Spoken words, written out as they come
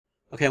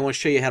Okay, I want to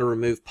show you how to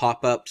remove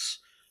pop-ups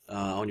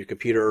on your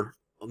computer.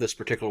 This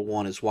particular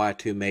one is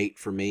Y2Mate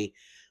for me,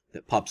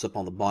 that pops up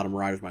on the bottom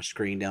right of my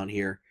screen down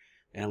here.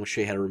 And I'm going to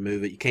show you how to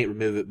remove it. You can't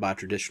remove it by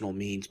traditional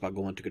means by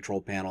going to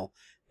Control Panel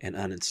and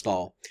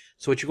uninstall.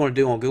 So what you're going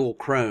to do on Google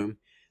Chrome,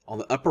 on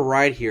the upper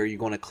right here, you're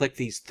going to click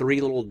these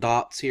three little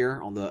dots here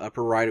on the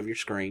upper right of your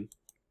screen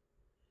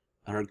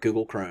under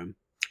Google Chrome.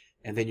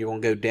 And then you're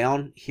going to go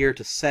down here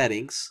to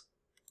Settings.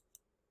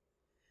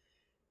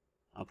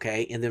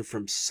 Okay, and then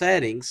from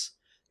Settings,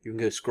 you can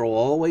go scroll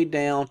all the way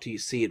down till you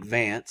see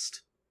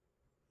Advanced.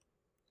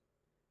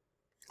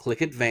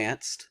 Click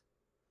Advanced.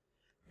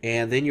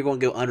 And then you're going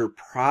to go under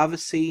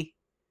Privacy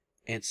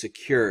and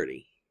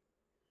Security.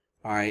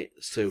 Alright,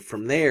 so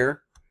from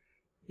there,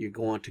 you're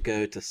going to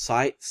go to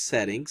Site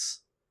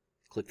Settings.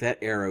 Click that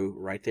arrow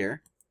right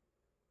there.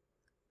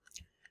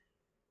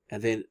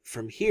 And then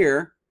from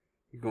here,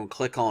 you're going to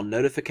click on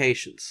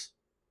Notifications.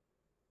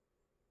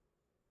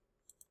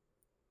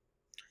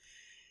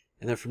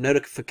 And then from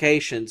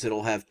Notifications,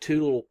 it'll have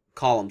two little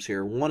columns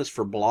here. One is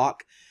for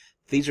block.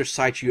 These are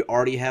sites you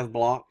already have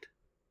blocked.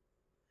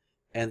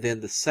 And then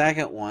the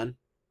second one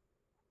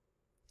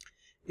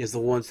is the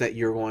ones that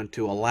you're going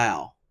to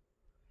allow.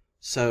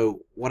 So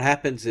what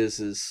happens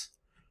is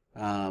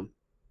that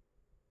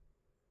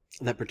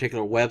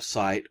particular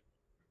website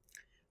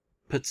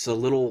puts a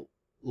little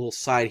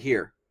site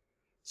here.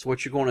 So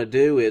what you're going to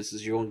do is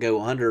you're going to go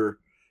under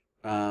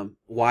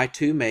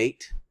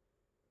Y2Mate,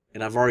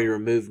 and I've already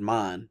removed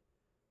mine.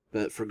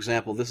 But for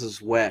example, this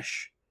is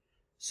Wesh.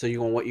 So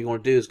what you're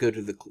going to do is go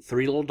to the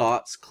three little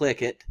dots,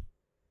 click it,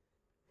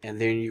 and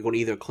then you're going to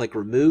either click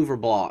remove or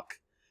block.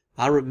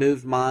 I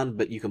removed mine,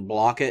 but you can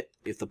block it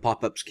if the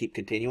pop-ups keep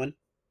continuing.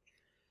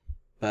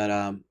 But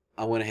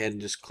I went ahead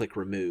and just click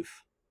remove.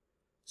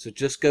 So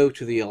just go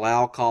to the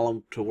allow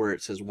column to where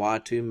it says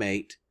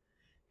Y2Mate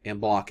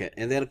and block it.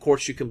 And then of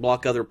course you can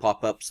block other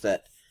pop-ups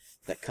that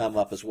come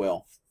up as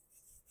well.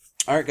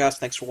 Alright guys,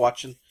 thanks for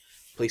watching.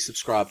 Please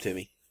subscribe to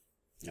me.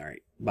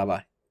 Alright,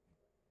 bye-bye.